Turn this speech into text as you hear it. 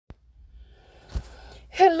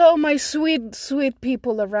Hello, my sweet, sweet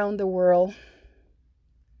people around the world.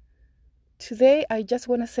 Today, I just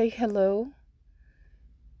want to say hello,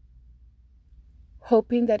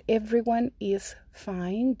 hoping that everyone is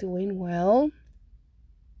fine, doing well.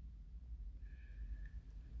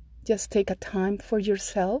 Just take a time for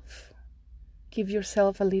yourself. Give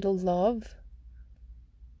yourself a little love.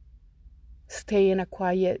 Stay in a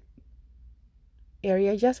quiet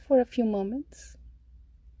area just for a few moments.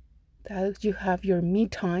 That you have your me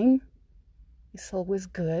time is always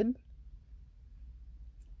good.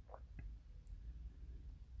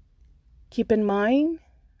 Keep in mind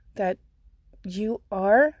that you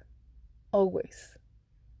are always,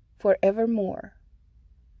 forevermore,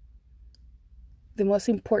 the most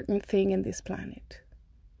important thing in this planet.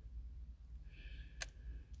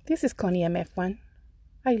 This is Connie MF1.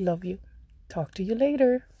 I love you. Talk to you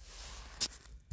later.